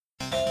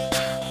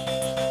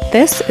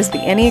This is the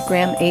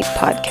Enneagram 8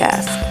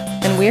 podcast,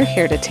 and we're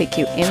here to take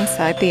you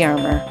inside the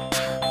armor.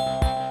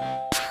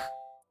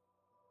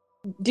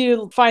 Do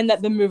you find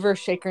that the mover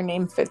shaker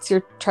name fits your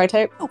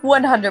Tritype?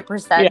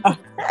 100%. Yeah.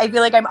 I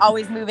feel like I'm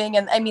always moving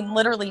and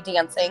literally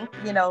dancing,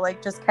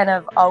 just kind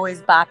of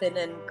always bopping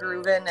and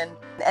grooving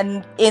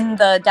and in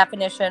the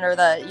definition or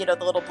the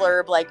little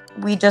blurb, like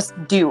we just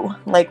do,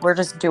 like we're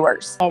just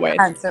doers. Always.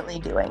 Constantly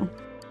doing.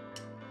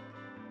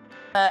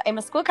 I'm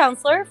a school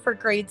counselor for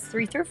grades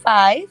 3 through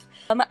 5.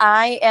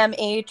 I am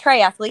a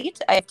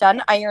triathlete. I've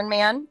done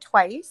Ironman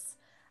twice,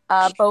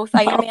 both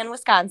Ironman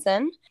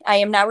Wisconsin. I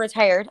am now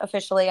retired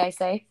officially, I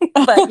say.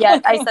 But yeah,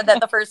 I said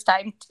that the first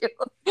time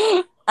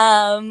too.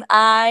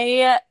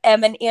 I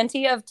am an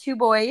auntie of 2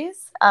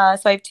 boys.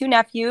 So I have 2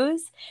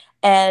 nephews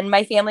and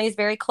my family is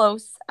very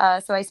close.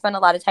 So I spend a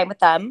lot of time with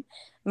them.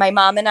 My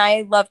mom and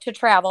I love to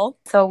travel.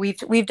 So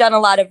we've done a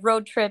lot of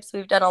road trips.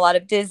 We've done a lot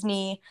of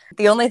Disney.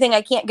 The only thing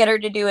I can't get her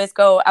to do is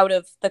go out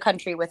of the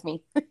country with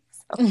me.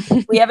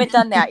 So we haven't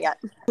done that yet.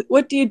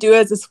 What do you do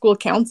as a school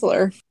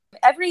counselor?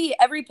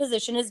 Every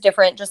position is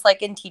different, just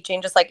like in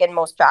teaching, just like in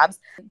most jobs.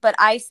 But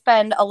I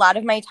spend a lot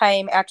of my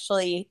time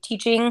actually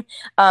teaching.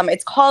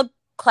 It's called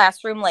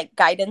classroom like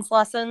guidance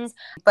lessons,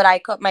 but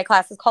my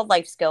class is called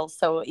life skills.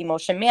 So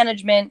emotion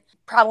management,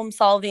 problem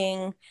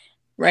solving,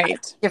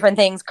 right? Different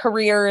things,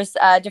 careers,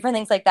 different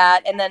things like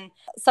that. And then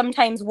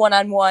sometimes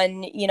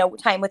one-on-one,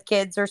 time with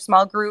kids or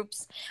small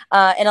groups.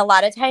 And a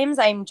lot of times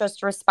I'm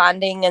just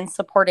responding and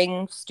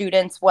supporting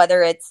students,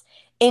 whether it's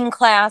in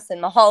class,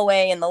 in the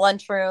hallway, in the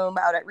lunchroom,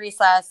 out at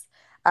recess,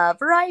 a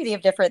variety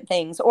of different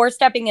things, or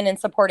stepping in and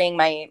supporting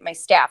my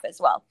staff as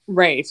well.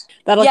 Right.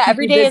 That'll keep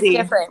every you day busy. is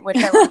different, which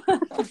I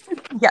like.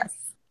 Yes.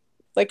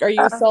 Like, are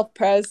you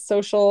self-pres,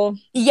 social?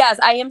 Yes,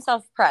 I am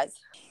self-pres.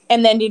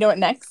 And then do you know what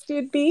next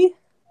you'd be?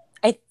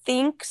 I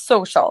think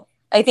social.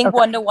 I think Okay.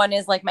 1-to-1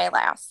 is like my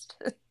last.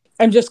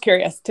 I'm just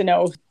curious to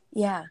know.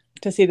 Yeah.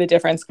 To see the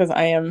difference, because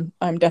I'm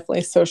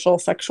definitely social,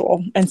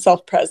 sexual, and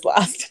self-pres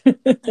last.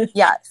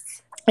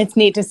 Yes. It's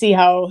neat to see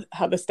how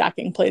the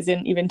stacking plays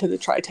in even to the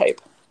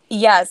Tritype.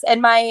 Yes.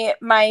 And my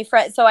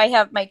friend, so I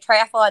have my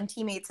triathlon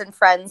teammates and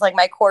friends, like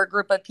my core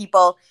group of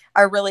people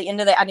are really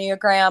into the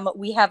Enneagram.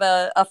 We have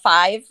a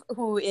 5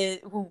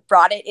 who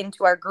brought it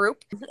into our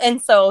group.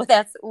 And so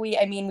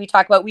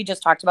we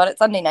just talked about it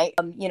Sunday night,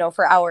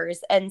 for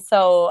hours. And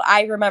so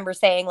I remember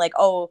saying like,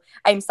 oh,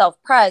 I'm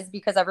self-pres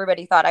because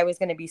everybody thought I was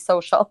going to be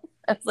social.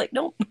 I was like,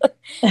 nope.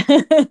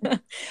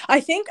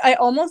 I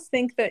almost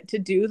think that to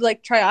do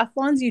like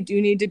triathlons, you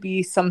do need to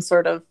be some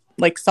sort of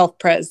like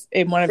self-pres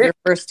in one of your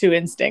first 2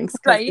 instincts.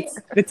 Right.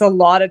 It's a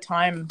lot of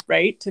time,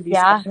 right? To be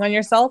stepping on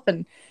yourself.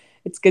 And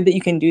it's good that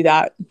you can do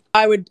that.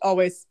 I would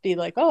always be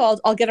like, oh,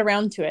 I'll get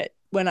around to it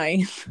when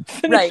I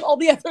finish all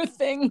the other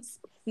things.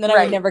 And then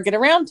I would never get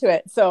around to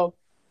it. So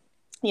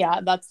yeah,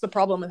 that's the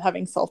problem with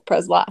having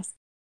self-pres last.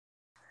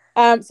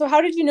 So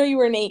how did you know you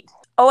were an 8?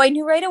 Oh, I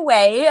knew right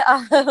away.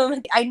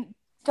 I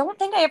don't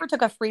think I ever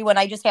took a free one.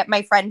 I just had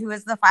my friend who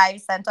is the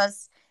 5 sent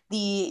us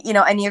the,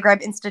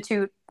 Enneagram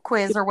Institute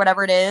quiz or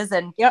whatever it is.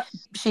 And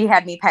she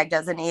had me pegged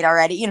as an 8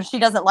 already. She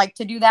doesn't like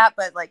to do that,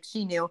 but like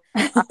she knew.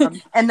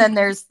 And then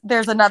there's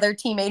another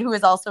teammate who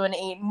is also an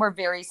 8 and we're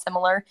very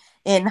similar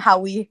in how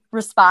we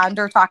respond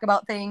or talk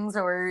about things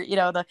or,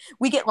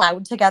 we get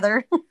loud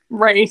together.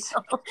 Right.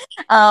 So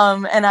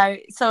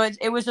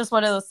it was just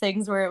one of those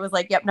things where it was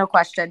like, yep, no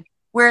question.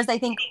 Whereas I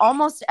think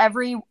almost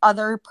every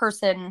other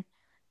person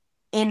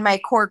in my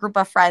core group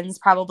of friends,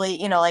 probably,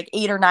 like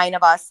 8 or 9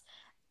 of us,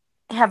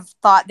 have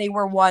thought they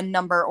were one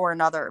number or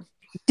another.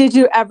 Did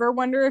you ever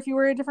wonder if you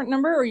were a different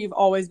number or you've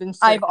always been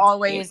certain? I've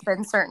always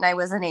been certain I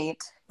was an 8.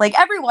 Like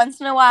every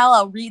once in a while,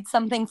 I'll read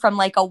something from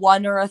like a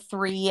 1 or a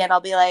 3 and I'll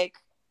be like,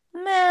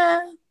 meh,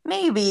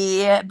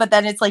 maybe. But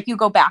then it's like you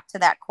go back to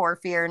that core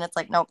fear and it's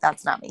like, nope,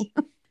 that's not me.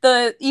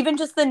 Even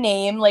just the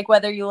name, like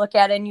whether you look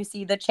at it and you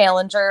see the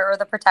challenger or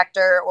the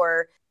protector,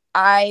 or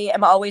I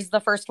am always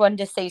the first one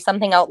to say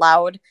something out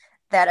loud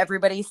that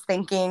everybody's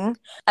thinking.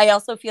 I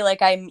also feel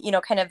like I'm,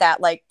 kind of that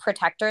like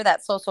protector,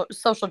 that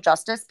social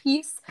justice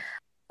piece.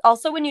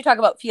 Also, when you talk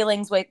about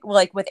feelings with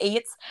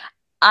 8s,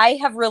 I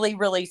have really,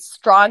 really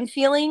strong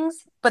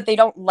feelings, but they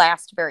don't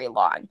last very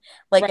long.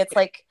 Like It's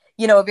like,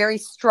 a very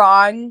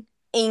strong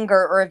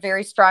anger or a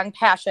very strong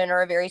passion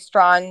or a very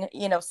strong,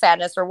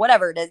 sadness or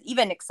whatever it is,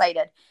 even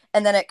excited.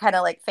 And then it kind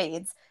of like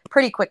fades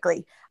pretty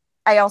quickly.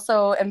 I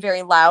also am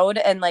very loud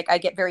and like I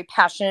get very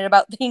passionate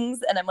about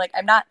things and I'm like,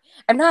 I'm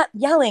not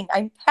yelling,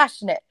 I'm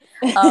passionate.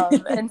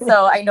 And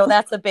so I know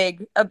that's a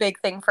big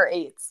thing for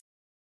 8s.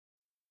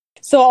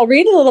 So I'll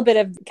read a little bit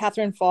of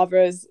Catherine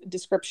Favre's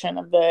description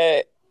of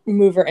the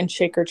mover and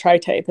shaker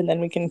Tritype, and then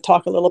we can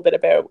talk a little bit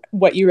about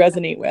what you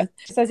resonate with.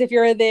 It says, if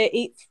you're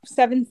the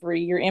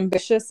 8-7-3, you're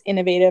ambitious,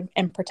 innovative,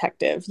 and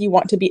protective. You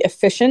want to be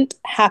efficient,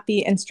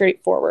 happy, and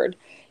straightforward.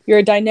 You're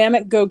a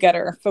dynamic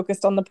go-getter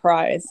focused on the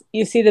prize.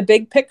 You see the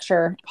big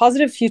picture,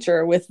 positive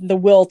future with the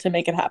will to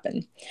make it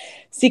happen.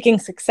 Seeking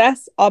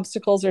success,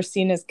 obstacles are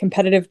seen as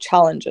competitive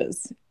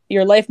challenges.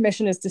 Your life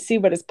mission is to see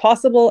what is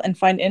possible and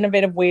find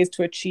innovative ways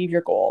to achieve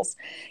your goals.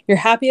 You're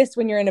happiest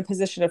when you're in a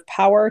position of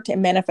power to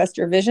manifest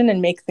your vision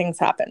and make things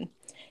happen.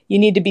 You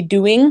need to be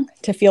doing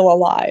to feel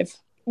alive.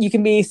 You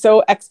can be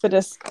so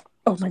expeditious.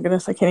 Oh my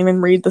goodness, I can't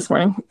even read this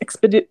morning.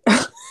 Expeditious?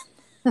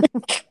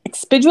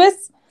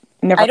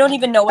 Never. I don't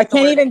even know what I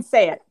can't even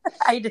say it.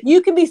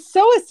 You can be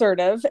so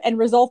assertive and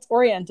results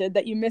oriented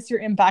that you miss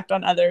your impact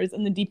on others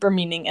and the deeper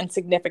meaning and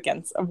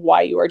significance of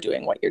why you are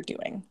doing what you're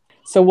doing.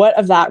 So what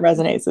of that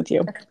resonates with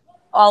you?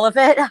 All of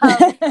it.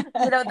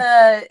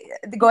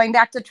 The going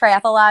back to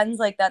triathlons,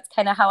 like that's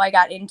kind of how I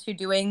got into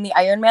doing the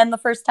Ironman the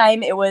first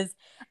time. It was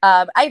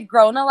I've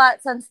grown a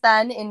lot since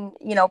then in,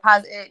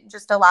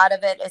 just a lot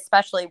of it,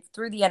 especially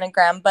through the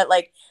Enneagram. But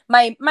like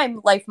my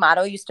life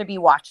motto used to be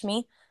watch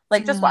me.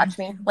 Like, just watch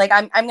me. Like,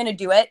 I'm going to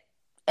do it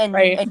and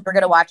you're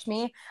going to watch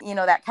me.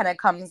 That kind of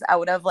comes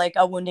out of like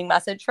a wounding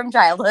message from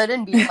childhood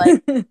and being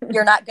like,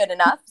 you're not good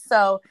enough.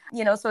 So,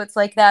 so it's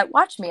like that,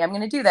 watch me, I'm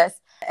going to do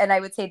this. And I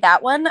would say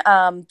that one,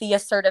 the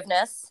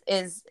assertiveness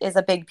is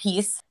a big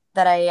piece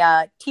that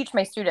I teach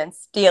my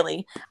students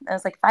daily. I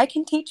was like, if I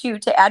can teach you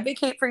to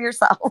advocate for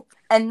yourself.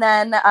 And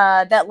then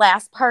that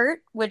last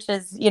part, which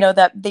is,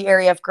 the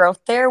area of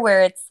growth there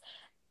where it's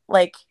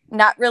like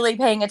not really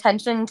paying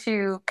attention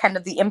to kind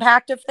of the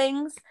impact of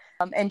things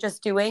and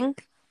just doing.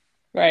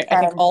 Right. I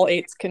think all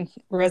 8s can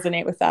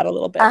resonate with that a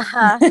little bit.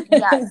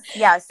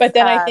 Yes. But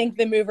then I think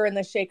the mover and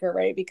the shaker,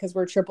 right? Because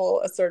we're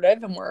triple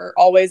assertive and we're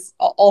always,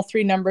 all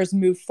 3 numbers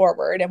move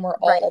forward and we're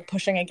all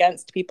pushing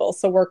against people.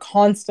 So we're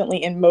constantly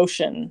in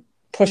motion,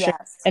 pushing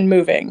and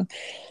moving.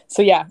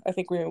 So yeah, I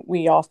think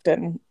we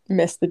often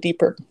miss the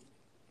deeper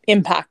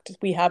impact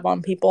we have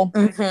on people.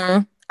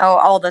 Mm-hmm. Oh,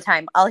 all the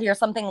time. I'll hear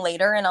something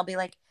later and I'll be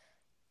like,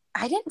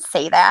 I didn't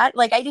say that.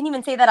 Like, I didn't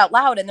even say that out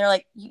loud. And they're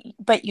like,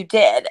 but you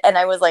did. And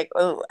I was like,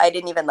 oh, I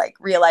didn't even like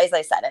realize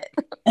I said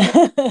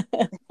it.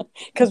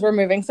 Because we're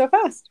moving so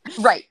fast.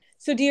 Right.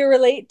 So do you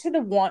relate to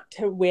the want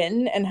to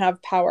win and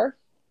have power?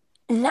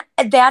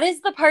 That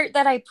is the part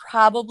that I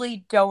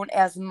probably don't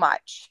as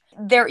much.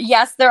 There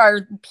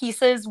are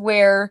pieces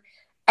where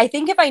I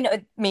think if I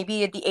know,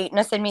 maybe the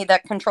 8ness in me,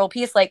 that control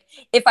piece, like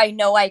if I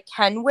know I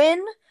can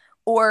win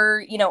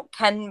or,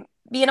 can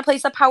be in a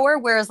place of power.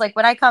 Whereas like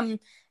when I come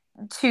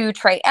to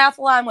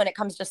triathlon, when it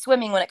comes to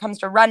swimming, when it comes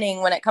to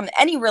running, when it comes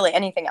to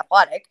anything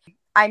athletic,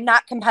 I'm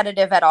not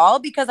competitive at all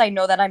because I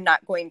know that I'm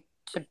not going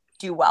to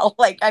do well.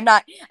 Like I'm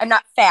not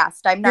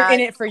fast. I'm not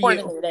in it for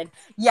coordinated.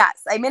 You.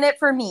 Yes, I'm in it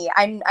for me.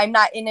 I'm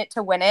not in it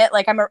to win it.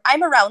 Like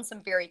I'm around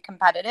some very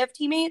competitive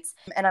teammates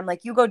and I'm like,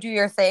 you go do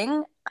your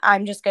thing.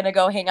 I'm just going to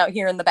go hang out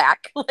here in the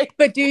back.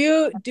 But do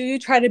you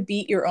try to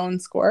beat your own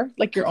score?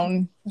 Like your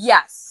own?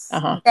 Yes.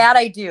 That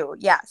I do.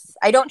 Yes.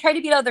 I don't try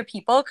to beat other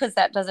people because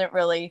that doesn't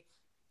really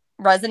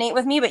resonate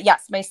with me, but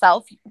yes,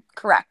 myself,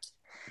 correct.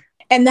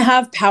 And the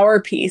have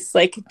power piece,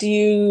 like do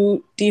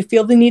you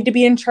feel the need to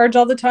be in charge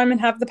all the time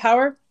and have the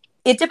power?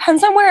 It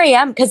depends on where I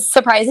am, because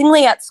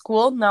surprisingly at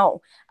school,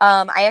 no.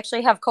 I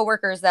actually have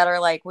coworkers that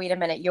are like, wait a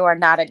minute, you are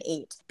not an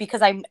 8,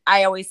 because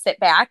I always sit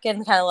back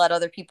and kind of let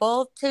other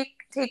people take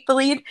the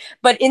lead.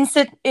 But in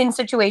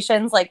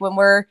situations like when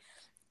we're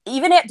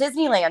even at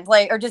Disneyland,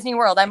 like, or Disney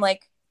World, I'm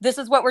like, this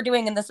is what we're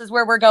doing and this is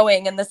where we're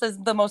going and this is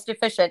the most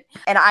efficient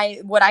and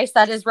what I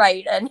said is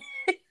right. And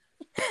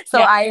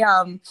so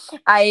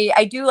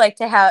I do like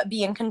to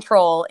be in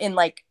control in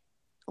like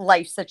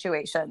life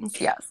situations.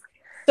 Yes.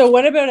 So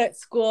what about at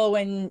school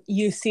when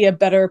you see a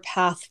better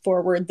path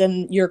forward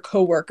than your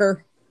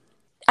coworker?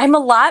 I'm a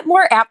lot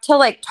more apt to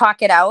like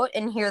talk it out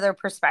and hear their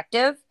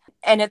perspective.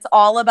 And it's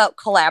all about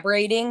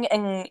collaborating.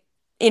 And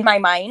in my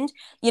mind,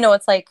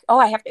 it's like,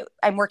 oh,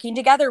 I'm working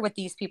together with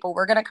these people.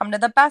 We're going to come to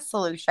the best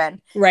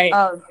solution. Right.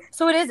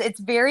 So it's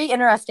very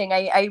interesting.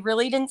 I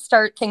really didn't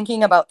start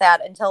thinking about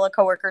that until a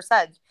coworker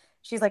said,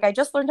 she's like, I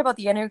just learned about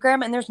the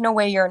Enneagram and there's no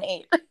way you're an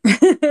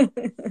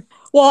 8.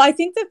 Well, I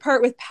think the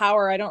part with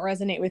power, I don't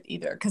resonate with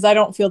either because I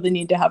don't feel the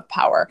need to have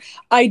power.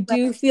 I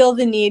do feel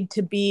the need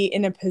to be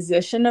in a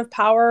position of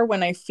power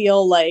when I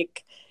feel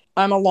like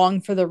I'm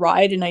along for the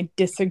ride and I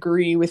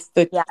disagree with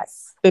the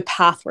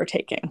path we're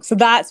taking. So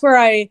that's where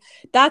I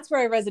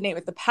resonate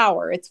with the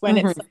power. It's when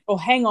it's like, oh,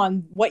 hang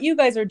on, what you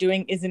guys are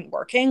doing isn't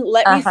working.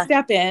 Let me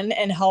step in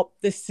and help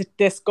this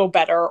go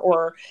better,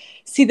 or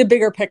see the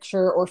bigger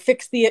picture, or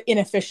fix the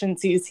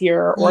inefficiencies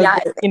here, or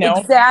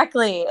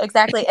exactly.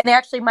 And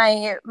actually,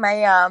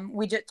 my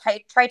we just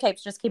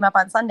Tritypes just came up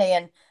on Sunday,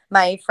 and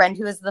my friend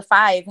who is the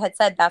 5 had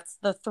said that's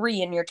the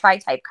 3 in your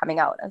Tritype coming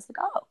out. I was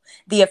like, oh,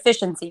 the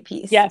efficiency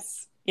piece.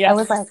 Yes. I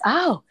was like,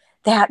 oh,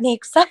 that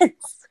makes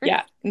sense.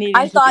 Yeah.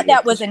 I thought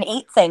that was an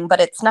 8 thing,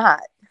 but it's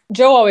not.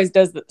 Joe always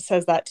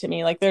says that to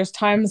me. Like there's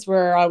times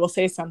where I will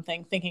say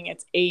something thinking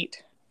it's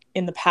 8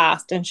 in the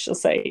past, and she'll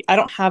say, I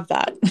don't have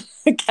that.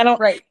 I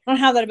don't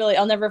have that ability.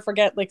 I'll never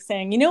forget like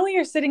saying, when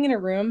you're sitting in a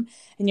room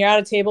and you're at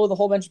a table with a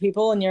whole bunch of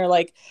people and you're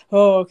like,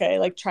 oh, okay,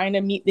 like trying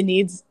to meet the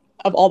needs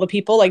of all the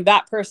people, like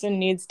that person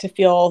needs to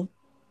feel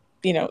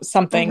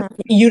something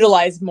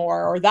utilized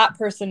more, or that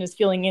person is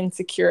feeling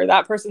insecure,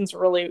 that person's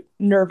really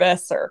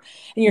nervous, and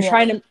you're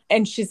trying to,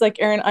 and she's like,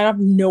 Erin, I have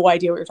no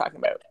idea what you're talking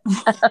about.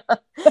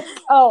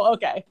 Oh,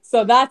 okay.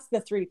 So that's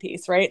the 3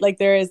 piece, right? Like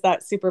there is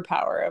that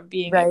superpower of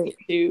being able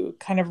to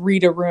kind of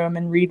read a room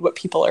and read what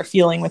people are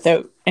feeling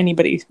without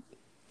anybody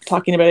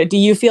talking about it. Do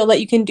you feel that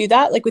you can do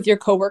that? Like with your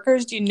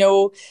coworkers, do you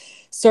know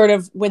sort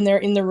of when they're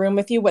in the room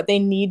with you, what they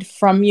need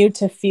from you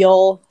to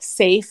feel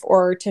safe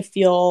or to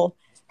feel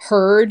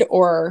heard?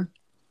 Or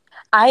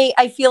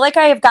I feel like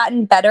I have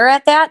gotten better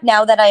at that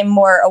now that I'm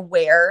more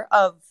aware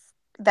of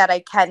that I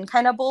can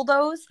kind of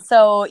bulldoze.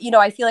 So,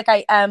 I feel like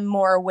I am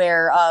more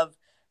aware of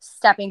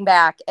stepping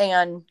back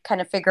and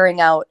kind of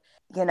figuring out,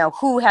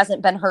 who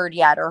hasn't been heard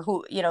yet, or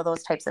who,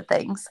 those types of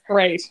things.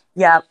 Right.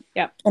 Yeah.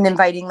 Yeah. And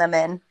inviting them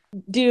in.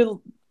 Do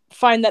you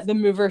find that the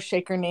mover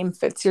shaker name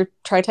fits your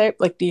Tritype?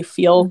 Like, do you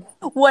feel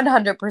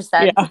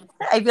 100%? Yeah.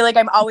 I feel like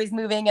I'm always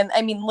moving, and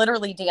I mean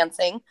literally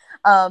dancing,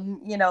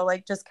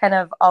 like just kind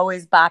of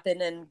always bopping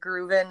and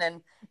grooving,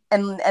 and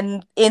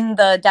in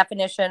the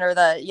definition, or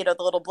the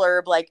the little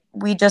blurb, like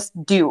we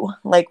just do,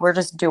 like we're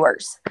just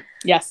doers.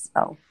 Yes.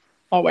 So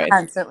always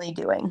constantly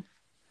doing.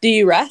 Do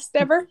you rest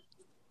ever?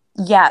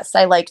 Yes,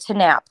 I like to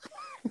nap.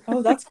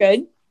 Oh, that's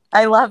good.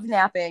 I love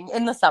napping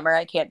in the summer.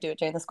 I can't do it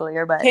during the school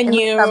year, but in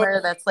the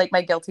summer, that's like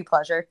my guilty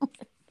pleasure.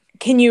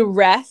 Can you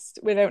rest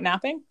without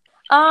napping?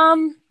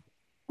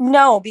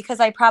 No, because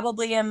I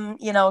probably am,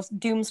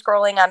 doom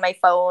scrolling on my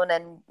phone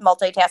and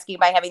multitasking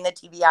by having the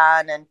TV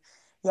on. And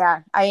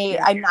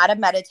I'm not a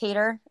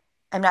meditator.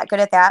 I'm not good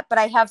at that, but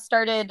I have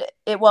started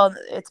it. Well,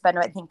 it's been,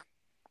 I think,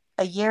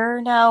 a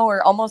year now,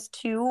 or almost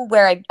 2,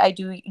 where I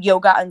do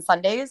yoga on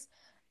Sundays.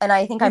 And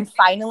I think I'm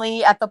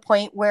finally at the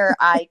point where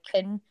I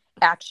can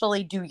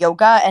actually do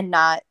yoga and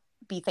not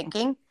be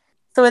thinking.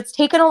 So it's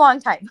taken a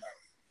long time.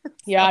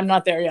 Yeah, I'm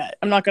not there yet.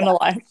 I'm not gonna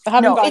lie. I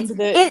haven't gotten to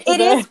the.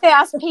 It is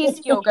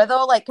fast-paced yoga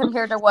though, like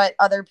compared to what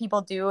other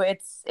people do.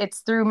 It's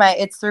through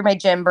my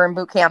gym, Burn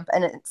Boot Camp,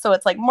 and so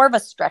it's like more of a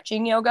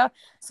stretching yoga.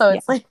 So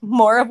it's like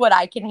more of what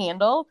I can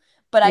handle,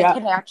 but I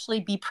can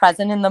actually be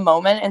present in the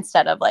moment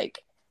instead of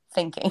like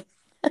thinking.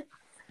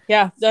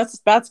 Yeah,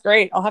 that's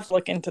great. I'll have to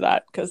look into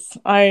that, because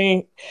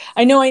I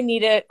know I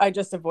need it. I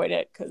just avoid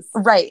it because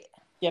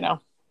Yeah,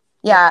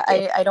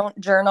 I don't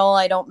journal.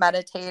 I don't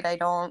meditate.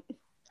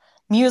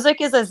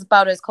 Music is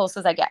about as close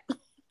as I get.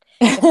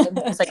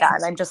 Music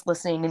on. I'm just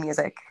listening to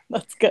music.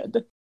 That's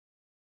good.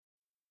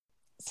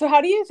 So how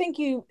do you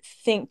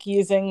think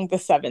using the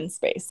 7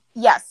 space?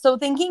 Yes. So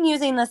thinking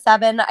using the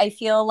 7, I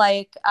feel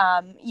like,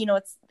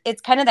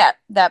 it's kind of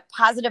that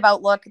positive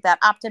outlook, that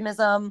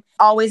optimism,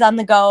 always on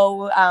the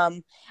go.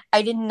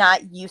 I did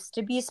not used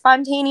to be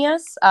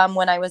spontaneous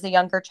when I was a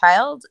younger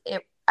child.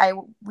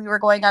 We were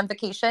going on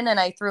vacation and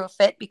I threw a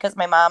fit because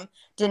my mom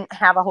didn't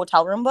have a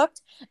hotel room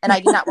booked and I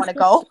did not want to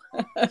go.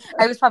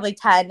 I was probably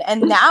 10.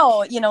 And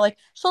now, like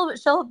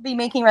she'll be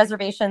making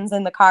reservations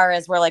in the car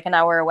as we're like an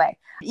hour away.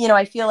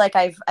 I feel like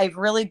I've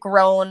really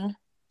grown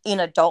in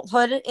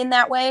adulthood in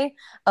that way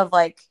of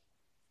like,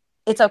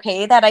 it's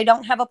okay that I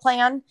don't have a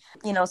plan,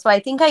 so I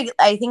think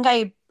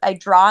I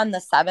draw on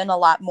the 7 a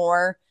lot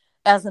more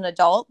as an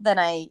adult than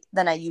I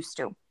used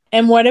to.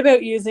 And what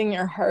about using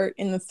your heart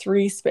in the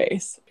 3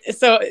 space?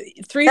 So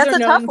 3s are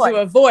known to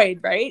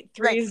avoid, right?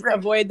 3s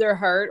avoid their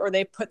heart, or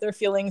they put their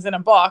feelings in a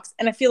box.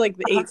 And I feel like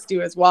the 8s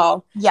do as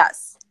well.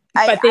 Yes.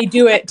 But they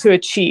do it to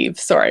achieve.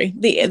 Sorry.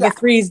 The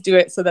 3s do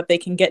it so that they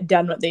can get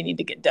done what they need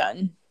to get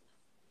done.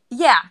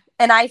 Yeah.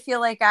 And I feel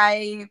like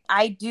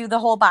I do the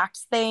whole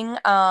box thing,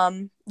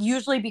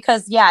 usually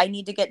because, I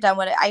need to get done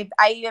what I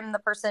am the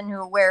person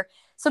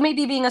so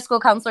maybe being a school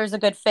counselor is a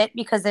good fit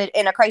because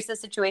in a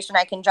crisis situation,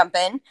 I can jump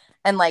in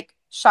and like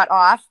shut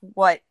off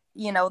what,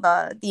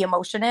 the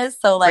emotion is.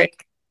 So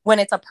like when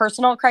it's a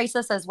personal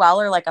crisis as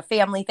well, or like a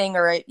family thing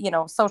or a,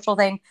 social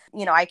thing,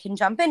 I can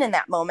jump in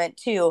that moment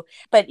too.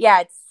 But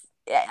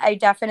I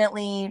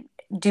definitely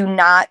do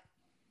not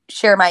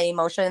share my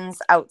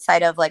emotions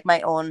outside of like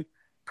my own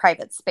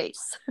private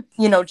space,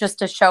 just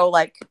to show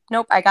like,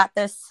 nope, I got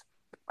this.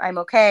 I'm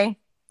okay.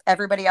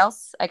 Everybody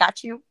else, I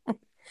got you.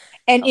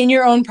 And in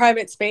your own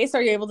private space,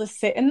 are you able to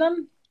sit in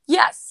them?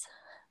 Yes.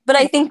 But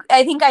I think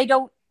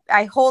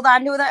I hold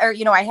on to them, or,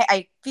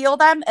 I feel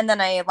them and then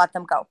I let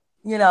them go.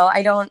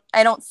 I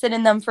don't sit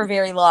in them for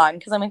very long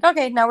because I'm like,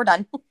 okay, now we're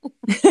done.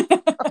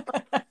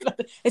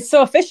 It's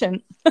so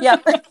efficient. Yeah.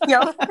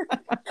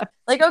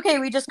 Like, okay,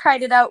 we just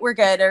cried it out. We're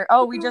good. Or,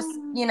 oh, we just,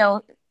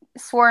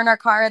 swore in our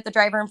car at the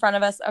driver in front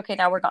of us. Okay,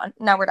 now we're gone.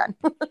 Now we're done.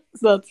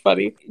 That's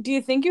funny. Do you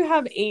think you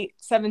have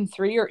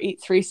 8-7-3 or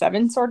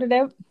 8-3-7 sorted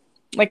out?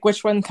 Like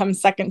which one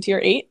comes second to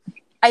your 8?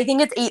 I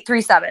think it's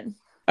 8-3-7.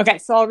 Okay,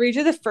 so I'll read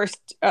you the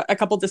first a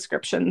couple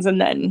descriptions and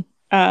then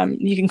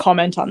you can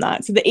comment on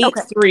that. So the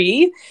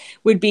 8-3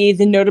 would be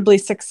the notably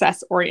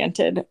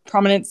success-oriented,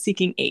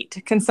 prominence-seeking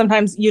 8. Can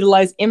sometimes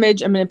utilize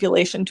image and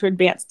manipulation to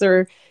advance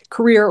their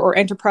career or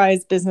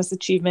enterprise. Business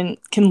achievement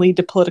can lead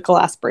to political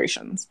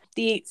aspirations.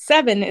 The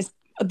 8-7 is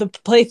the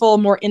playful,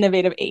 more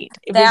innovative 8.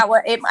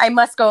 I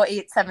must go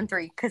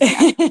 873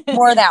 because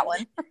more of that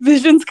one.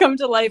 Visions come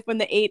to life when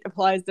the 8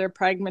 applies their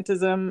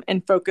pragmatism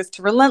and focus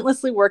to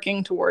relentlessly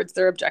working towards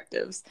their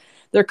objectives.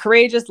 They're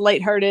courageous,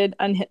 lighthearted,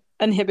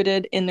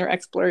 uninhibited in their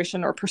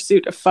exploration or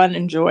pursuit of fun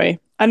and joy.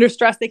 Under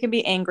stress, they can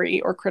be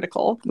angry or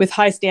critical, with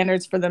high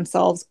standards for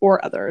themselves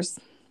or others.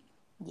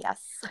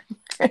 Yes.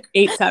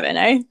 8-7,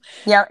 eh?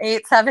 Yeah,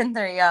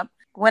 873. Yeah.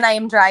 When I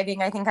am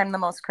driving, I think I'm the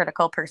most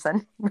critical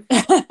person.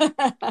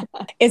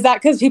 Is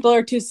that because people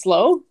are too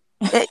slow?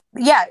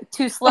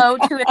 Too slow,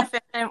 too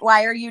inefficient.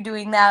 Why are you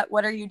doing that?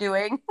 What are you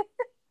doing?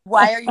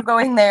 Why are you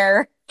going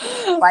there?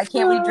 Why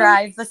can't we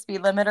drive the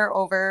speed limit or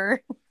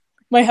over?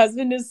 My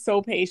husband is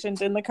so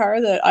patient in the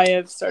car that I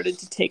have started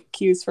to take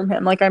cues from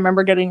him. Like, I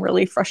remember getting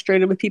really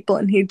frustrated with people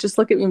and he'd just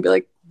look at me and be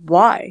like,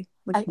 why?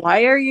 Like,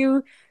 why are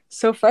you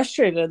so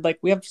frustrated? Like,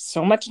 we have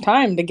so much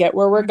time to get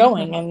where we're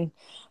going. And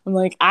I'm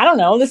like, I don't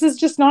know. This is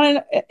just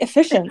not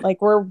efficient. Like,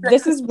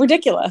 this is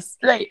ridiculous.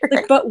 Right.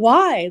 Like, but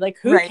why? Like,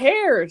 who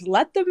cares?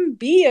 Let them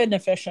be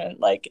inefficient.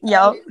 Like,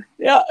 yeah.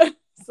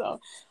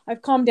 So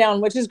I've calmed down,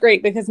 which is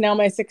great because now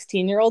my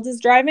 16-year-old is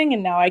driving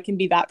and now I can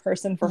be that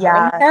person for her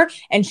in the car.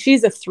 And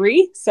she's a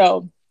 3.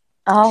 So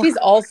she's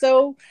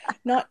also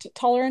not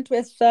tolerant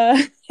with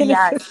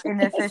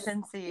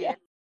inefficiency. Yeah.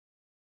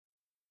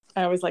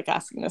 I always like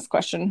asking this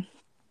question.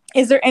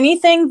 Is there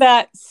anything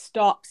that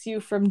stops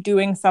you from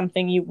doing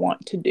something you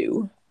want to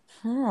do?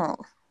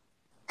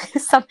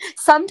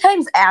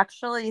 Sometimes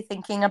actually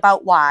thinking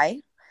about why.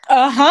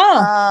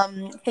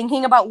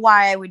 Thinking about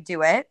why I would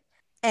do it.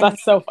 And,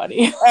 that's so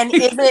funny. And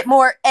is it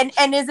more and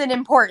is it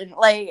important?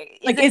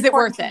 Is it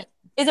worth it?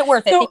 Is it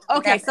worth it? So,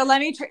 okay, so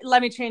let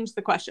me change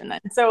the question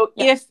then. So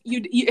if you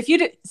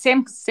did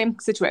same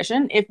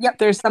situation, if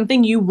there's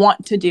something you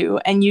want to do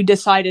and you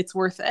decide it's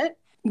worth it,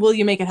 will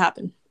you make it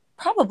happen?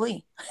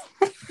 Probably.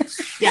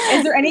 Yeah.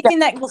 Is there anything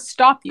that will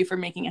stop you from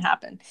making it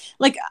happen?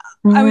 Like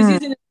I was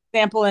using an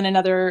example in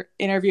another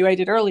interview I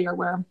did earlier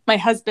where my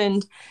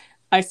husband,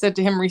 I said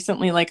to him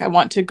recently, like, I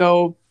want to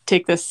go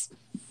take this.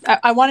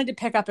 I wanted to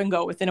pick up and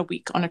go within a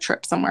week on a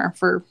trip somewhere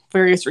for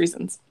various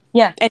reasons.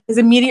 Yeah. And his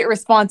immediate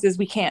response is,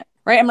 we can't.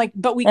 Right. I'm like,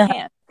 but we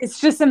can't. It's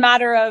just a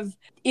matter of,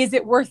 is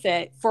it worth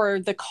it for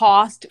the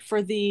cost,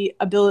 for the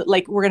ability?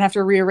 Like, we're going to have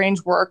to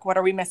rearrange work. What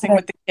are we missing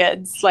with the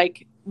kids?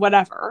 Like,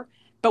 whatever.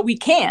 But we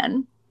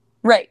can.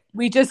 Right.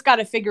 We just got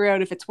to figure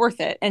out if it's worth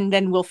it. And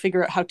then we'll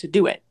figure out how to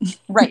do it.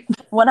 Right.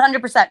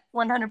 100%.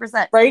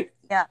 100%. Right.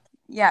 Yeah.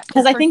 Yeah.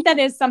 Because I think that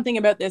is something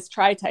about this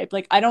Tritype.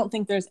 Like, I don't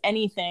think there's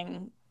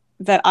anything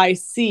that I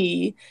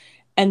see,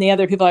 and the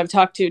other people I've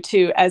talked to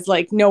too, as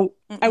like, no,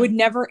 I would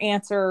never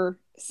answer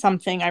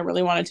something I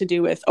really wanted to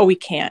do with, oh, we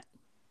can't.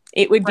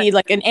 It would be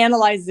like an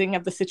analyzing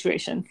of the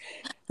situation.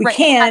 We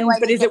can,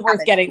 but is it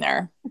worth getting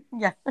there?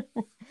 Yeah.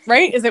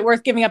 Right? Is it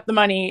worth giving up the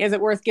money? Is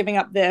it worth giving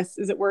up this?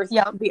 Is it worth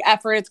the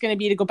effort it's going to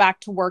be to go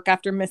back to work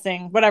after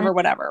missing whatever,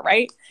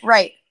 right?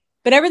 Right.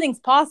 But everything's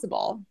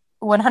possible.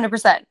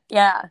 100%.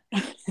 Yeah.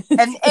 and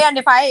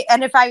if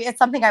it's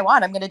something I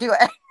want, I'm going to do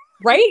it.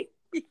 Right?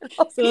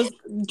 So it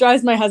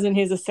drives my husband,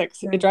 he's a 6.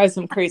 It drives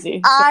him crazy.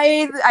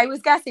 I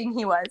was guessing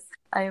he was.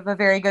 I have a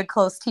very good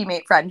close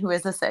teammate friend who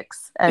is a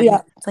 6. And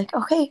it's like,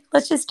 okay,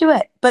 let's just do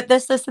it. But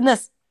this, and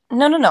this.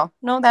 No,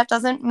 that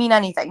doesn't mean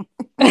anything.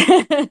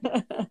 I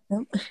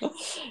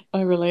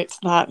relate to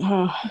that.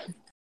 Oh.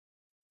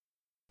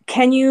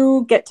 Can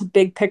you get to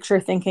big picture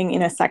thinking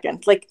in a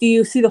second? Like, do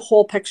you see the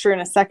whole picture in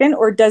a second,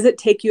 or does it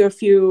take you a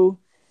few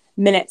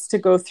minutes to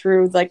go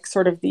through like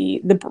sort of the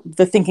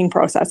thinking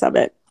process of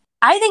it?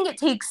 I think it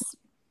takes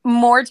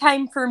more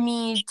time for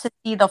me to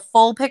see the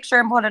full picture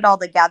and put it all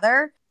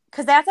together.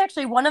 Because that's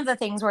actually one of the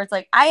things where it's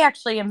like, I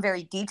actually am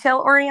very detail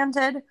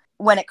oriented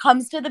when it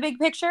comes to the big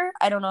picture.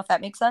 I don't know if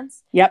that makes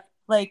sense. Yep.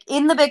 Like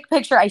in the big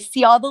picture, I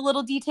see all the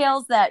little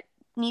details that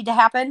need to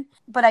happen,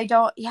 but I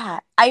don't. Yeah.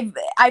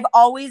 I've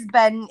always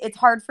been, it's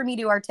hard for me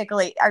to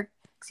articulate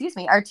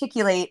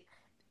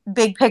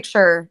big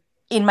picture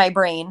in my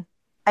brain.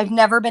 I've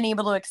never been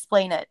able to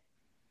explain it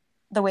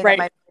the way that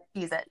my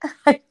brain sees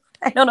it.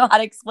 I don't know how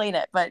to explain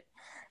it, but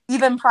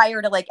even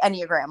prior to like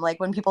Enneagram, like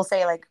when people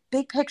say like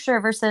big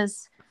picture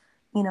versus,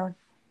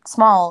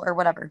 small or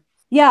whatever.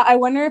 Yeah. I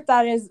wonder if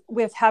that is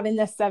with having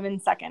the 7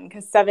 second,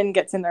 because 7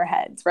 gets in their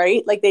heads,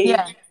 right? Like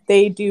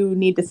they do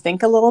need to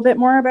think a little bit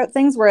more about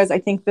things. Whereas I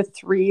think the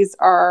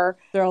 3s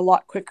they're a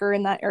lot quicker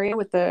in that area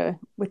with the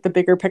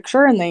bigger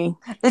picture, and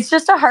it's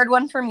just a hard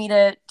one for me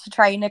to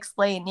try and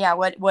explain. Yeah.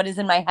 What is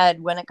in my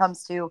head when it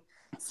comes to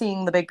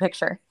seeing the big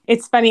picture.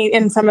 It's funny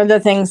in some of the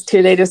things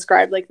too, they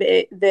describe like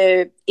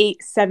the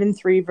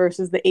 873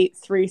 versus the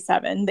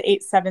 837. The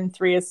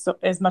 873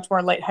 is much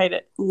more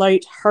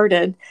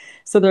lighthearted.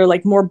 So they're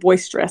like more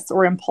boisterous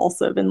or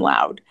impulsive and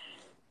loud.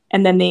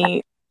 And then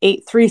the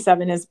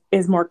 837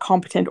 is more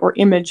competent or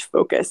image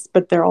focused,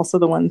 but they're also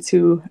the ones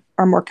who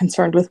are more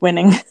concerned with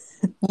winning.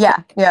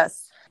 Yeah.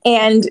 Yes.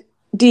 And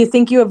do you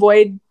think you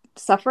avoid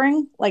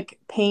suffering, like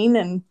pain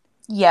and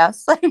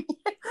Yes.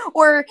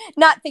 Or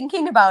not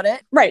thinking about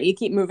it. Right. You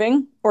keep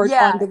moving or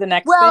Yeah. on to the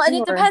next Well, thing.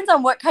 and it depends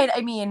on what kind.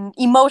 I mean,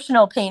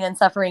 emotional pain and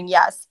suffering,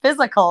 yes.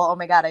 Physical, oh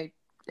my God,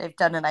 I've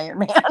done an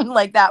Ironman.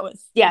 Like that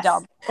was Yes.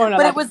 dumb. Oh, no,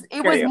 But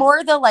it was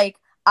more the like,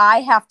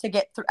 I have to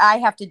get through, I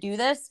have to do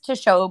this to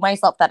show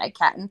myself that I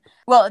can.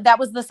 Well, that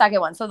was the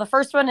second one. So the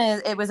first one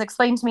is, it was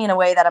explained to me in a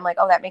way that I'm like,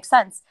 oh, that makes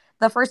sense.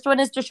 The first one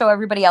is to show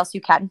everybody else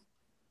you can.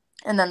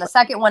 And then the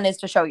second one is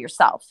to show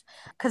yourself.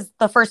 Because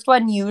the first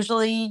one,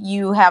 usually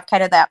you have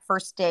kind of that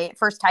first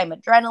time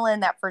adrenaline,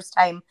 that first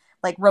time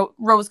like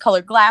rose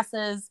colored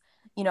glasses,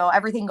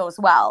 everything goes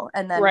well.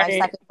 And then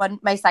right.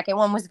 my second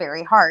one was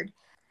very hard.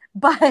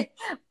 But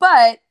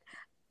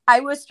I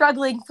was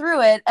struggling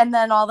through it. And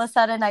then all of a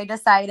sudden I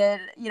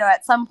decided,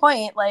 at some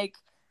point, like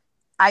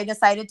I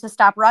decided to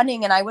stop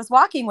running and I was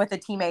walking with a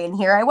teammate. And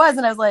here I was.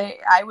 And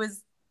I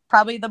was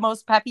probably the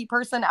most peppy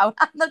person out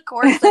on the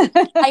course. And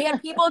I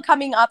had people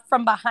coming up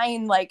from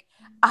behind, like,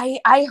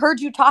 I heard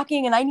you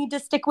talking and I need to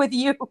stick with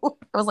you.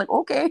 I was like,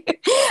 okay.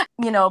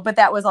 But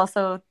that was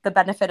also the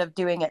benefit of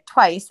doing it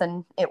twice.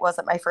 And it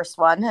wasn't my first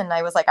one. And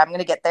I was like, I'm going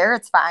to get there.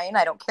 It's fine.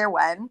 I don't care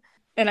when.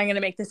 And I'm going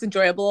to make this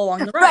enjoyable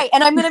along the ride. Right.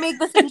 And I'm going to make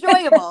this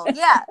enjoyable.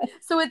 Yeah.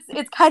 So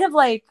it's kind of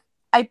like,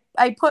 I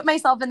put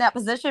myself in that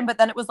position, but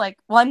then it was like,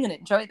 well, I'm going to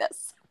enjoy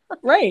this.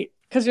 Right.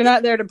 Because you're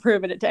not there to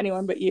prove it to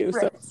anyone but you.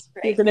 Right, So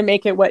you're going to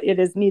make it what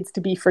it needs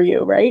to be for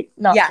you, right?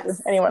 Not for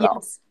anyone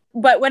else.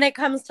 But when it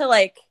comes to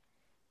like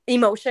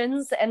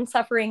emotions and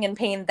suffering and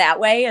pain that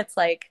way, it's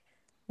like,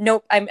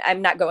 nope,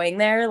 I'm not going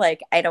there.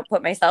 Like, I don't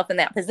put myself in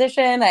that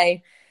position.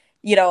 I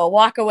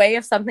walk away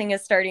if something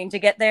is starting to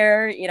get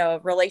there.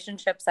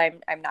 Relationships,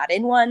 I'm not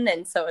in one.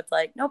 And so it's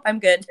like, nope, I'm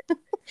good.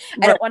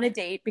 I don't want to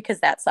date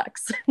because that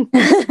sucks.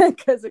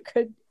 Because it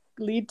could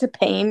lead to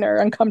pain or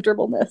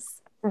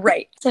uncomfortableness.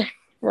 Right.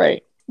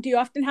 Right. Do you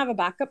often have a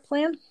backup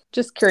plan?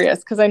 Just curious,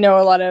 because I know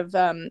a lot of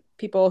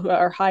people who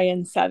are high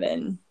in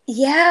 7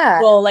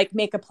 will like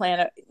make a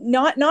plan,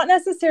 not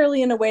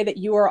necessarily in a way that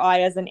you or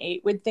I as an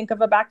 8 would think of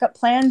a backup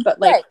plan,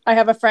 but like I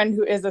have a friend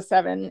who is a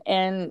 7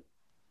 and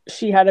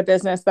she had a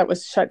business that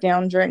was shut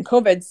down during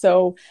COVID.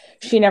 So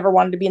she never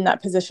wanted to be in that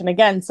position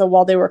again. So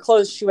while they were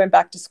closed, she went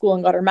back to school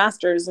and got her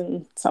master's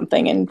in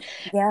something and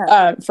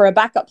for a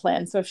backup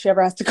plan. So if she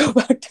ever has to go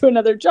back to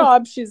another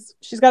job, she's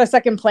got a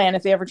second plan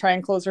if they ever try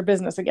and close her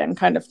business again,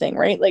 kind of thing.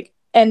 Right. Like,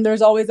 and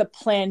there's always a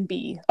plan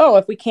B. Oh,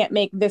 if we can't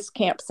make this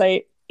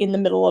campsite in the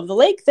middle of the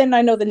lake, then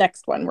I know the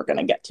next one we're going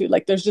to get to.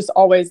 Like, there's just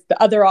always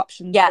the other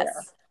options. Yes.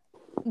 There.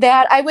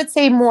 That I would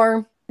say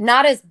more,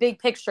 not as big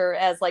picture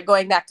as like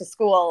going back to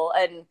school.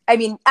 And I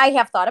mean, I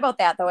have thought about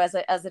that though, as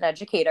an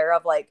educator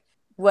of like,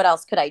 what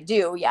else could I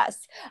do?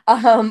 Yes.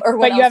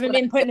 But you haven't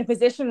been put in a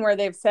position where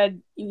they've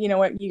said, you know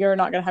what, you're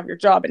not going to have your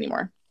job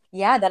anymore.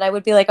 Yeah. Then I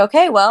would be like,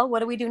 okay, well, what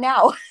do we do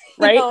now?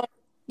 Right.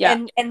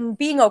 Yeah. And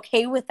being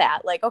okay with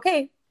that. Like,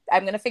 okay,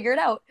 I'm going to figure it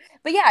out.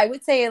 But yeah, I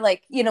would say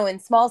like, in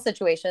small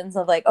situations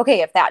of like,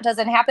 okay, if that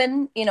doesn't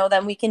happen,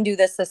 then we can do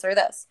this, or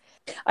this.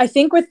 I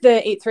think with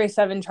the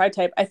 837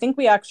 Tritype, I think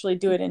we actually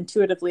do it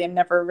intuitively and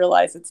never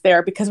realize it's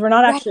there because we're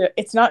not actually,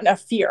 it's not a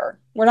fear.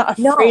 We're not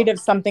afraid of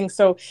something.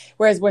 So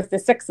whereas with the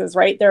 6s,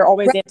 right, they're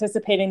always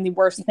anticipating the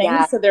worst things.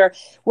 Yeah. So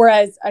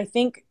whereas I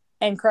think,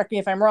 and correct me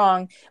if I'm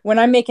wrong, when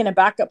I'm making a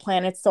backup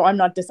plan, it's so I'm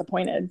not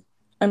disappointed.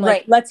 I'm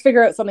like, let's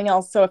figure out something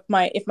else. So if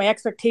my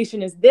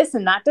expectation is this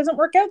and that doesn't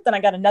work out, then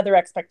I got another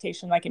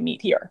expectation I can meet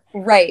here.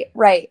 Right.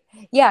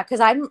 Yeah. Cause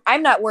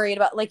I'm not worried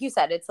about, like you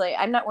said, it's like,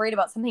 I'm not worried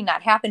about something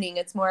not happening.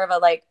 It's more of a,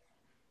 like,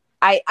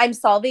 I'm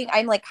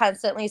like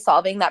constantly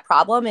solving that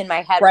problem in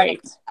my head.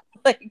 Right.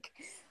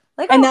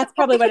 And that's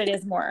probably what it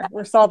is more.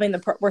 We're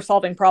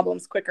solving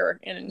problems quicker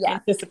and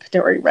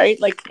anticipatory,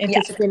 right? Like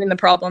anticipating the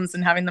problems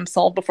and having them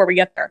solved before we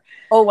get there.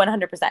 Oh,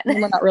 100%.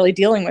 And we're not really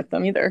dealing with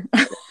them either.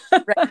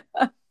 Right.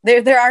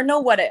 There are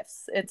no what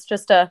ifs. It's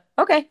just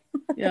okay.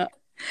 Yeah.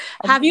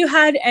 Have you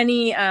had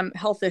any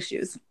health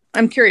issues?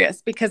 I'm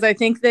curious because I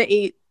think the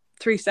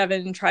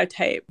 837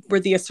 Tritype, we're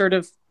the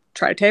assertive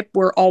Tritype.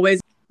 We're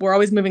always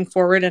moving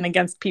forward and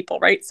against people,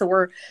 right? So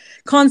we're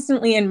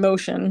constantly in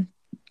motion.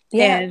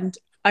 Yeah. And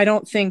I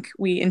don't think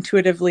we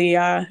intuitively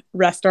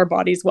rest our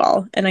bodies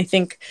well. And I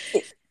think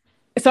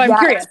so. I'm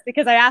curious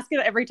because I ask it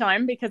every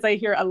time because I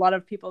hear a lot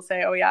of people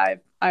say, "Oh yeah,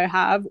 I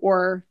have,"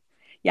 or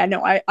 "Yeah,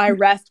 no, I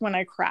rest when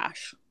I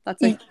crash."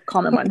 That's a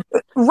common one.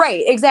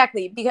 Right.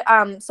 Exactly.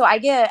 Because, so I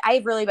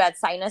have really bad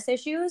sinus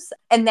issues.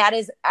 And that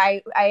is,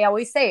 I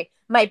always say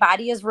my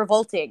body is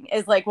revolting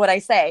is like what I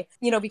say,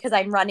 because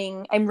I'm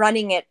running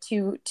it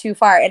too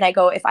far. And I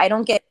go, if I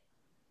don't get,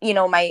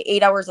 my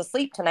 8 hours of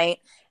sleep tonight,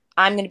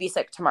 I'm going to be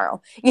sick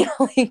tomorrow.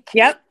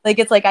 Yep. Like,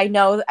 it's like, I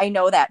know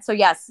that. So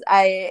yes,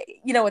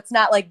 it's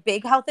not like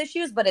big health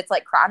issues, but it's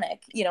like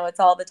chronic, it's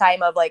all the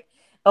time of like,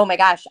 oh my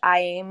gosh,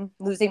 I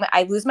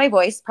lose my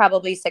voice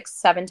probably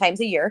 6-7 times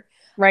a year.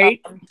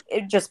 Right.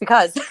 Just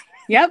because.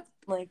 Yep.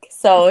 Like,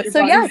 so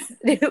yes.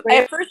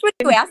 At first when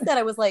you asked that,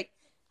 I was like,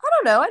 I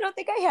don't know. I don't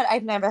think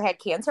I've never had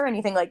cancer or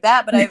anything like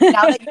that. But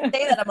now that you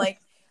say that, I'm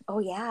like, oh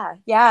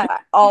yeah,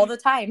 all the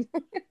time.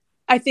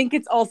 I think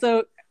it's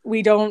also,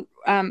 we don't,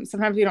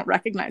 sometimes we don't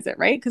recognize it,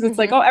 right? Because it's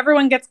like, oh,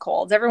 everyone gets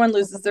colds, everyone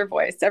loses their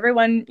voice,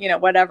 everyone,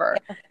 whatever.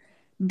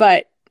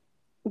 But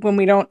when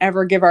we don't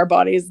ever give our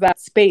bodies that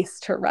space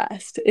to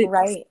rest,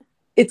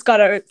 it's got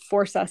to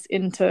force us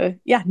into,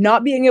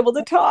 not being able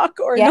to talk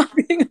or not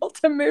being able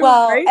to move.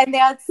 Well, right? And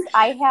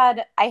I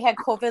had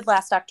COVID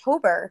last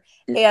October,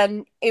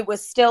 and it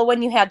was still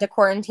when you had to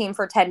quarantine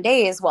for 10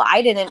 days. Well,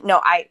 I didn't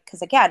know,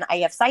 because again, I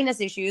have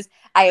sinus issues.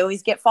 I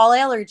always get fall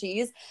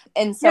allergies.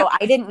 And so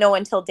I didn't know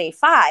until day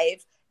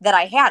 5 that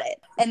I had it.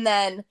 And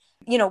then,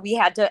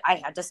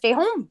 I had to stay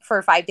home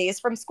for 5 days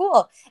from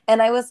school.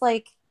 And I was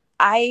like,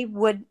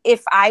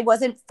 if I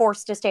wasn't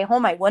forced to stay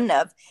home, I wouldn't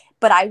have.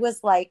 But I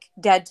was like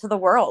dead to the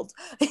world.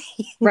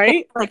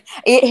 Right? Like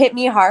it hit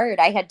me hard.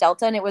 I had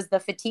Delta and it was the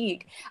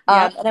fatigue.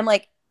 And I'm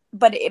like,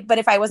 but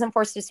if I wasn't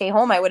forced to stay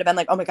home, I would have been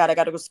like, oh my God, I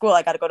got to go to school.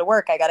 I got to go to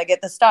work. I got to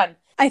get this done.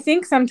 I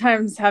think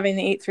sometimes having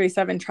the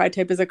 837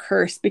 Tritype is a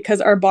curse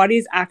because our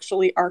bodies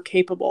actually are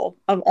capable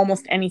of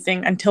almost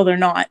anything until they're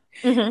not.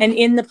 And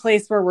in the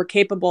place where we're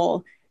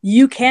capable,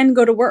 you can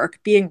go to work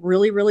being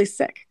really, really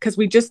sick because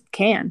we just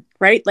can,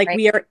 right? Like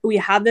we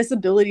have this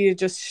ability to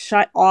just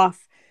shut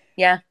off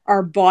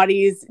our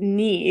body's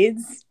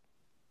needs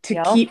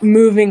to keep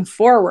moving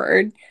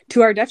forward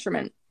to our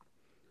detriment.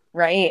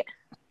 Right.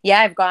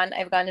 Yeah. I've gone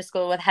to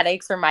school with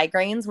headaches or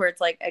migraines where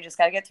it's like, I just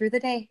got to get through the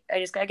day. I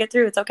just got to get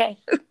through. It's okay.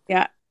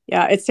 Yeah.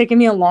 It's taken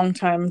me a long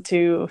time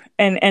to,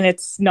 and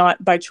it's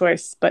not by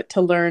choice, but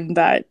to learn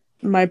that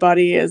my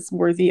body is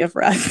worthy of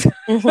rest.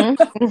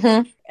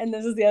 And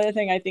this is the other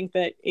thing I think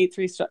that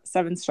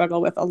 837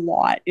 struggle with a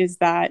lot is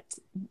that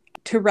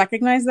to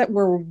recognize that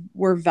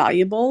we're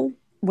valuable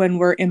when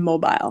we're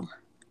immobile.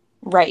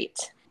 Right.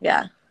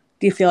 Yeah.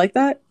 Do you feel like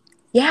that?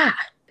 Yeah.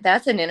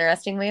 That's an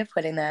interesting way of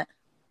putting that.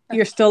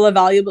 You're still a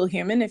valuable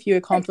human if you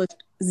accomplish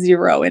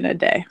 0 in a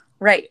day.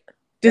 Right.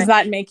 Does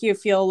that make you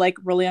feel like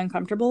really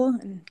uncomfortable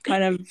and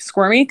kind of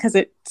squirmy? Because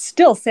it's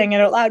still saying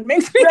it out loud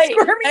makes me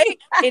squirmy. Right.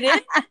 It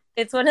is.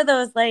 It's one of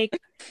those like,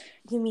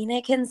 you mean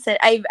I can sit?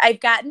 I've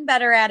gotten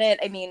better at it.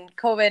 I mean,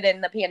 COVID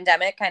and the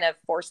pandemic kind of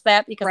forced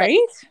that because,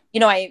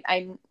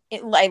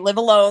 I live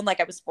alone.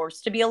 Like I was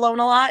forced to be alone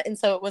a lot. And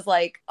so it was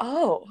like,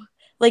 oh,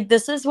 like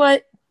this is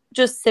what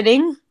just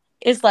sitting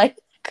is like.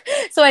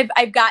 So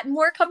I've gotten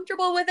more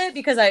comfortable with it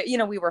because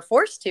we were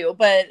forced to,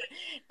 but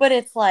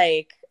it's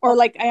like, or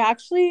like, I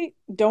actually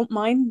don't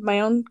mind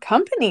my own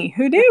company.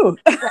 Who do?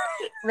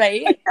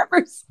 Right. I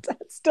never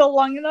still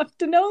long enough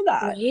to know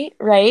that.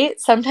 Right.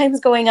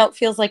 Sometimes going out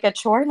feels like a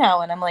chore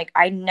now. And I'm like,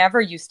 I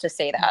never used to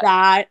say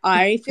that.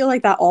 I feel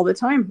like that all the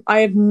time.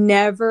 I have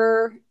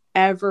never,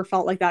 ever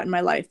felt like that in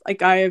my life.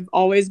 Like I've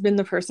always been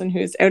the person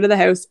who's out of the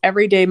house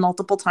every day,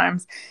 multiple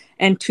times.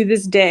 And to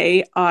this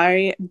day,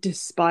 I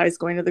despise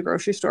going to the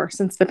grocery store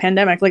since the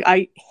pandemic. Like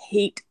I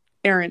hate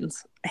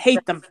errands. I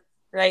hate them.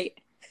 Right.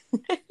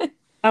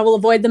 I will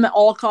avoid them at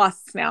all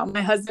costs now.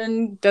 My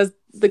husband does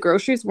the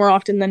groceries more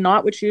often than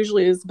not, which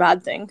usually is a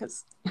bad thing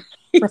because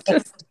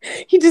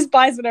he just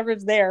buys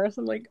whatever's there.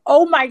 So I'm like,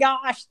 oh my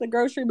gosh, the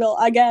grocery bill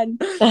again.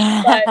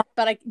 But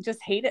I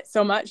just hate it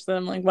so much that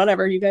I'm like,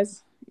 whatever, you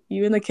guys,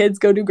 you and the kids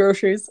go do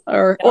groceries,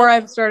 or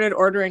I've started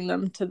ordering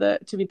them to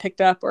be picked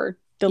up or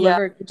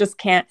delivered. Just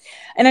can't.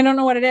 And I don't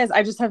know what it is.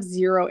 I just have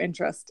 0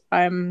 interest.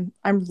 I'm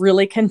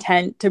really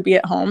content to be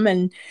at home.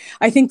 And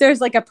I think there's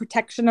like a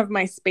protection of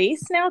my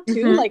space now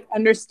too, like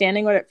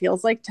understanding what it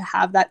feels like to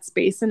have that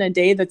space in a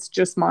day that's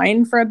just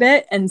mine for a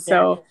bit. And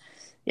so,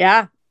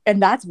 and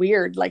that's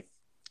weird, like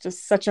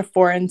just such a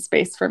foreign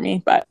space for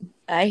me, but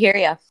I hear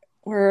you.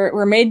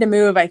 We're made to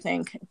move, I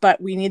think,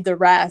 but we need the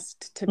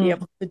rest to be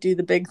able to do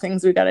the big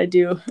things we got to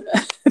do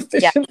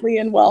efficiently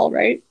and well,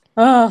 right?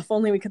 Oh, if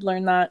only we could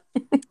learn that.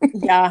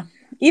 Yeah.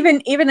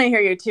 Even I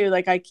hear you too.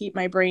 Like I keep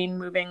my brain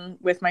moving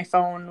with my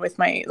phone, with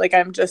my, like,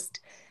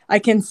 I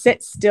can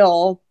sit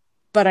still,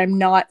 but I'm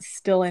not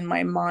still in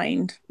my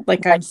mind.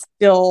 Like I'm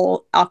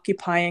still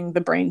occupying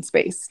the brain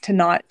space to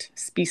not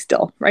be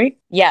still. Right.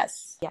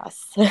 Yes.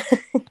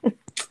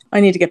 I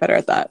need to get better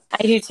at that.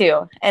 I do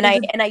too. And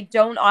I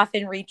don't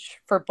often reach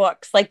for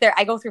books. Like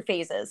I go through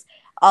phases.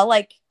 I'll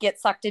like get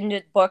sucked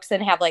into books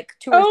and have like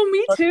 2 or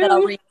 3 books that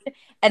I'll read.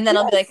 And then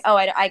I'll be like, oh,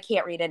 I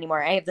can't read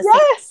anymore. I have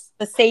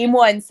the same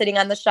one sitting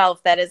on the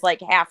shelf that is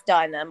like half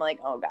done. I'm like,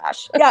 oh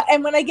gosh. Yeah.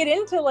 And when I get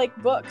into like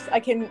books,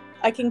 I can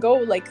go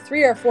like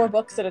 3 or 4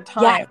 books at a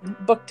time,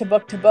 book to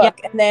book to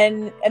book. And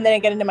then I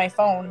get into my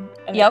phone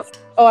and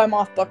I'm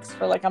off books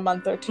for like a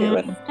month or 2.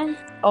 And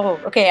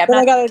okay.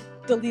 I gotta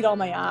delete all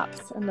my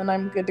apps and then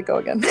I'm good to go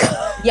again.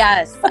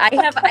 Yes.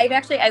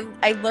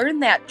 I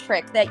learned that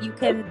trick that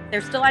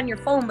they're still on your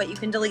phone, but you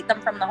can delete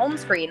them from the home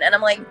screen. And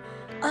I'm like,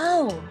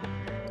 oh,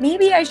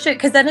 maybe I should,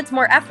 because then it's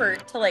more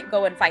effort to like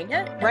go and find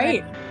it.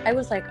 Right. I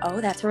was like, oh,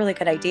 that's a really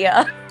good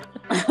idea.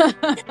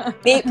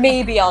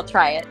 Maybe I'll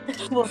try it.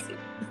 We'll see.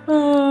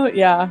 Oh,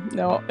 yeah.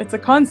 No, it's a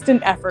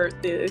constant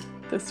effort, the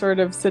sort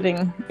of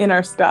sitting in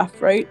our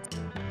stuff, right?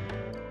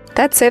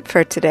 That's it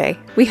for today.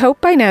 We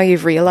hope by now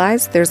you've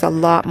realized there's a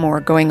lot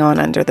more going on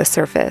under the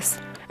surface,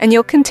 and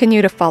you'll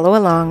continue to follow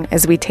along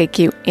as we take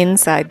you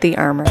inside the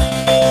armor.